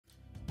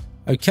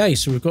Okay,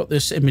 so we've got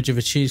this image of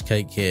a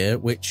cheesecake here,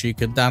 which you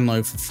can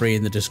download for free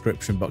in the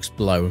description box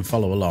below and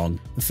follow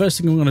along. The first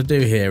thing I'm going to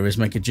do here is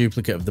make a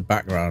duplicate of the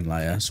background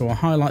layer. So I'll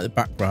highlight the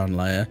background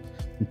layer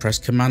and press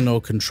Command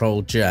or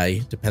Control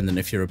J, depending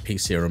if you're a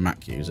PC or a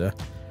Mac user,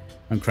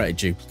 and create a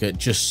duplicate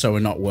just so we're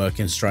not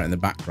working straight in the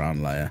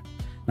background layer.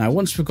 Now,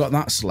 once we've got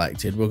that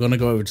selected, we're going to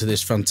go over to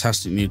this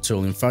fantastic new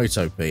tool in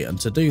Photopea, and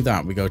to do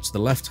that, we go to the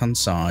left-hand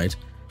side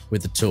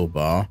with the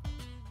toolbar,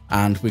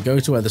 and we go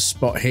to where the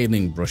spot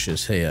healing brush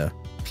is here.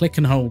 Click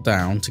and hold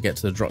down to get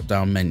to the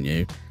drop-down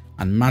menu,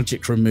 and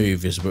Magic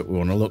Remove is what we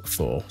want to look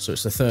for. So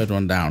it's the third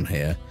one down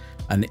here,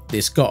 and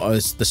it's got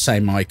the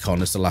same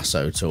icon as the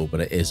lasso tool,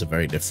 but it is a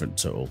very different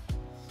tool.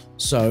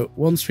 So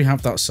once we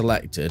have that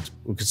selected,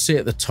 we can see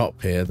at the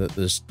top here that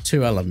there's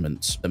two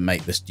elements that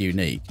make this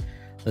unique.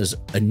 There's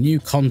a new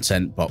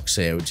content box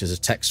here, which is a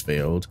text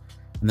field,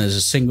 and there's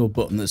a single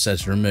button that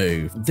says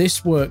remove.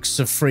 This works as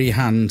a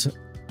freehand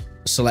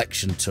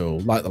selection tool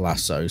like the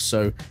lasso.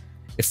 So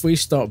if we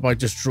start by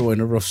just drawing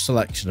a rough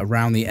selection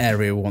around the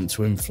area we want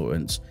to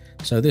influence,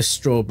 so this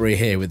strawberry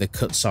here with the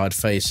cut side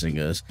facing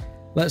us,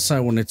 let's say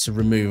I wanted to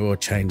remove or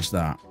change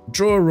that.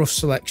 Draw a rough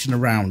selection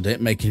around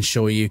it, making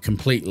sure you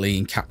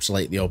completely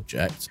encapsulate the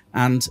object,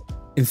 and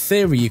in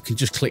theory you can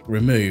just click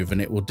remove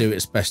and it will do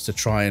its best to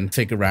try and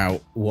figure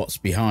out what's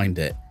behind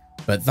it,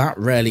 but that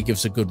rarely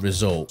gives a good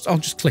result. I'll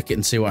just click it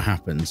and see what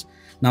happens.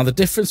 Now, the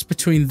difference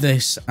between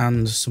this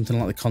and something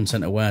like the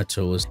content aware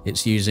tool is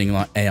it's using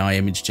like AI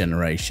image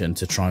generation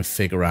to try and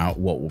figure out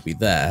what will be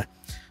there.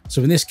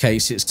 So in this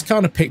case, it's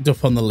kind of picked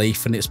up on the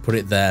leaf and it's put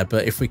it there,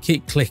 but if we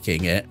keep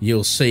clicking it,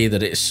 you'll see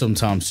that it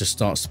sometimes just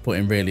starts to put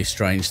in really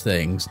strange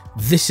things.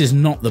 This is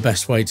not the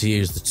best way to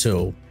use the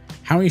tool.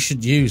 How you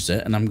should use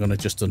it, and I'm going to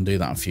just undo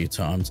that a few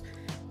times,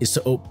 is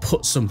to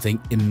put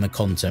something in the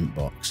content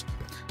box.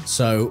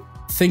 So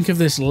think of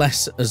this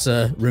less as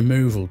a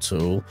removal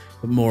tool,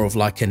 but more of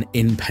like an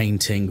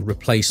in-painting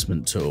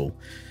replacement tool.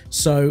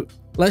 So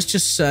let's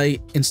just say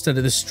instead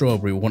of this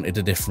strawberry, we wanted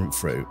a different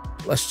fruit.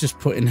 Let's just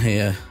put in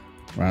here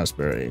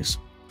raspberries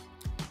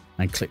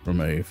and click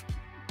remove.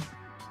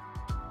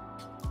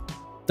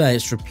 There,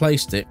 it's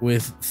replaced it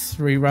with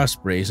 3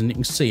 raspberries, and you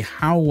can see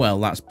how well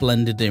that's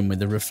blended in with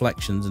the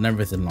reflections and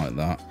everything like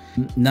that.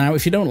 Now,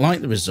 if you don't like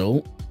the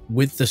result,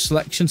 with the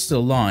selection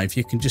still live,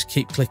 you can just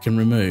keep clicking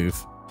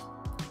remove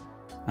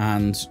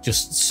and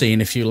just seeing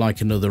if you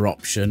like another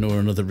option or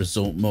another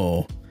result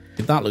more.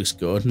 That looks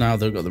good. Now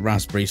they've got the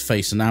raspberries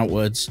facing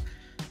outwards.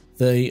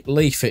 The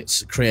leaf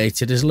it's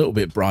created is a little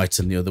bit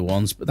brighter than the other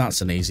ones, but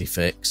that's an easy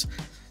fix.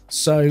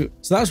 So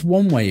that's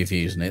one way of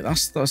using it.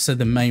 That's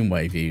the main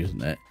way of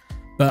using it.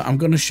 But I'm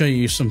going to show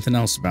you something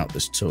else about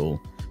this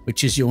tool,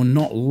 which is you're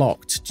not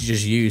locked to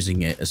just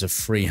using it as a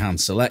freehand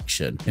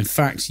selection. In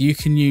fact, you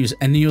can use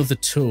any other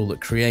tool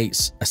that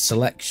creates a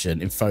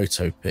selection in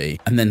Photopea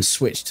and then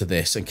switch to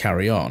this and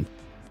carry on.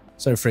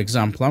 So for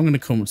example, I'm going to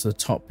come up to the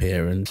top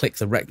here and click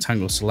the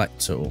rectangle select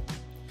tool,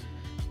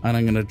 and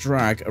I'm going to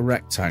drag a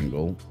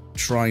rectangle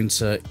trying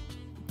to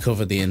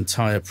cover the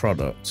entire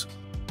product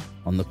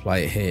on the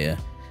plate here.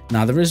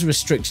 Now, there is a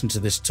restriction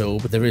to this tool,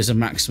 but there is a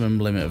maximum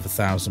limit of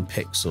 1000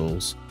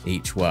 pixels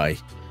each way.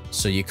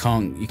 So you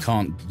can't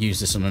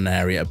use this on an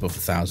area above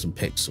 1000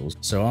 pixels.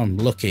 So I'm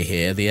lucky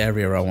here. The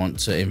area I want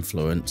to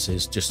influence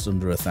is just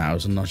under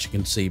 1000, as you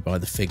can see by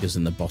the figures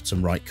in the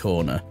bottom right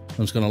corner. I'm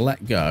just going to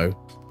let go.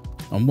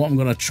 And what I'm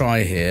going to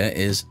try here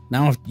is,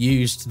 now I've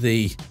used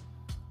the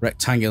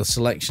rectangular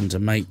selection to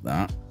make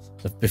that,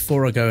 but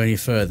before I go any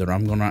further,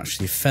 I'm going to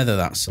actually feather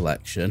that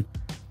selection.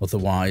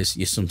 Otherwise,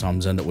 you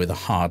sometimes end up with a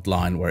hard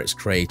line where it's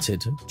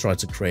created, try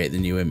to create the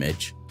new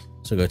image.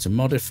 So go to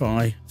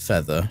modify,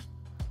 feather,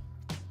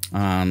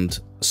 and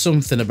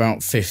something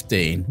about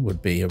 15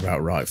 would be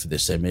about right for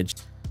this image.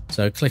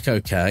 So click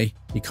OK.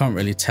 You can't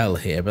really tell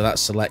here, but that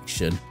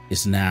selection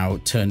is now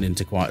turned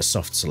into quite a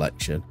soft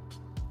selection.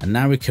 And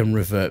now we can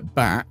revert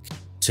back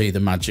to the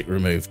Magic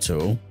Remove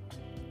tool.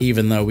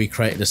 Even though we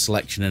created a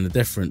selection in a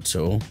different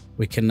tool,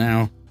 we can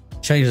now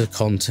change the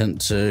content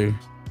to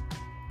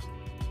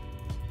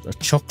a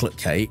chocolate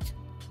cake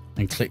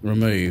and click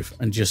remove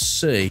and just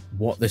see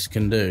what this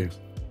can do.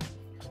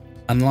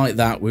 And like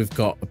that, we've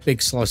got a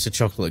big slice of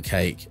chocolate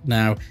cake.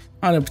 Now,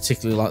 I don't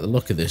particularly like the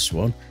look of this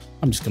one.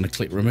 I'm just going to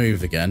click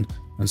remove again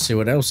and see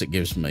what else it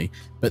gives me.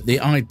 But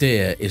the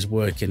idea is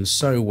working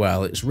so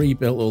well. It's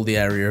rebuilt all the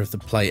area of the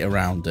plate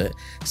around it.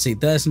 See,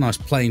 there's a nice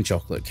plain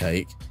chocolate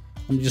cake.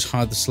 Let me just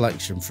hide the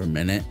selection for a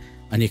minute,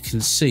 and you can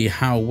see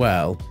how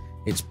well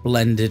it's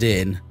blended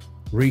in,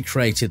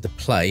 recreated the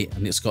plate,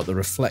 and it's got the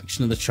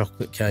reflection of the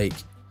chocolate cake.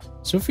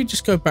 So if we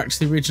just go back to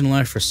the original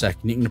layer for a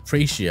second, you can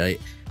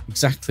appreciate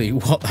exactly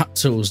what that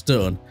tool's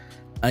done.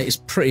 It's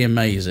pretty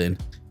amazing,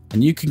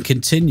 and you can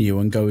continue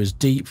and go as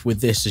deep with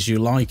this as you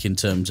like in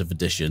terms of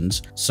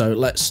additions. So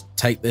let's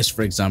take this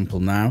for example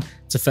now.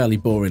 It's a fairly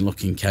boring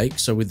looking cake,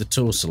 so with the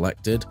tool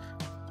selected,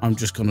 I'm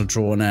just going to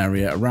draw an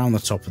area around the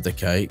top of the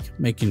cake,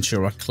 making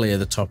sure I clear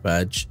the top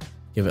edge,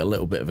 give it a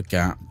little bit of a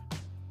gap,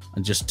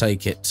 and just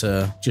take it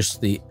to just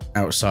the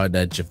outside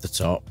edge of the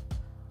top.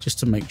 just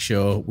to make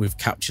sure we've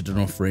captured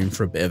enough room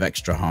for a bit of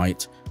extra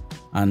height.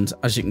 And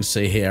as you can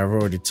see here, I've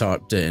already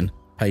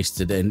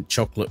pasted in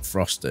chocolate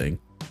frosting.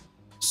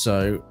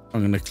 So I'm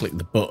going to click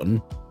the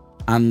button,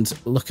 and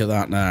look at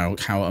that now,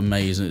 how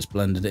amazing it's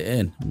blended it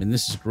in. I mean,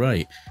 this is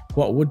great.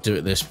 What I would do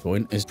at this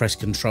point is press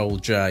Ctrl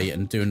J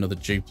and do another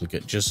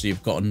duplicate, just so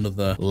you've got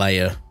another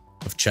layer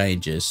of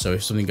changes. So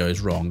if something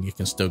goes wrong, you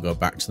can still go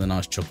back to the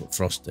nice chocolate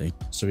frosting.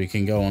 So we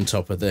can go on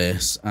top of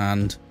this,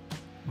 and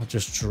I'll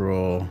just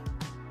draw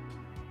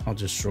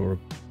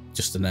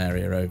just an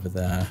area over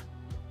there.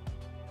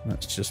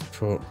 Let's just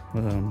put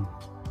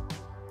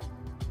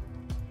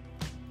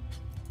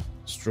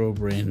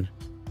strawberry and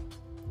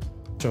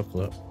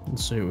chocolate and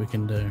see what we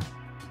can do.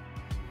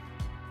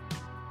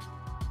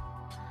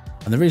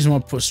 And the reason why I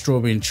put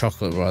strawberry and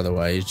chocolate, by the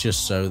way, is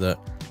just so that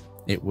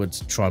it would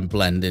try and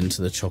blend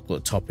into the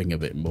chocolate topping a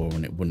bit more,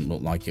 and it wouldn't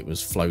look like it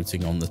was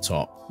floating on the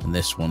top. And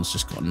this one's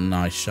just got a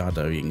nice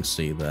shadow, you can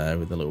see there,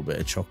 with a little bit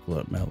of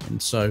chocolate melting.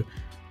 So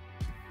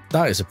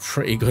that is a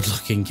pretty good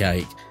looking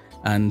cake.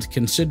 And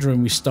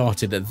considering we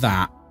started at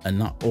that, and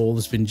that all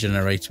has been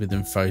generated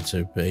within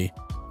Photopea,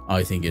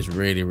 I think is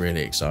really,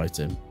 really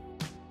exciting.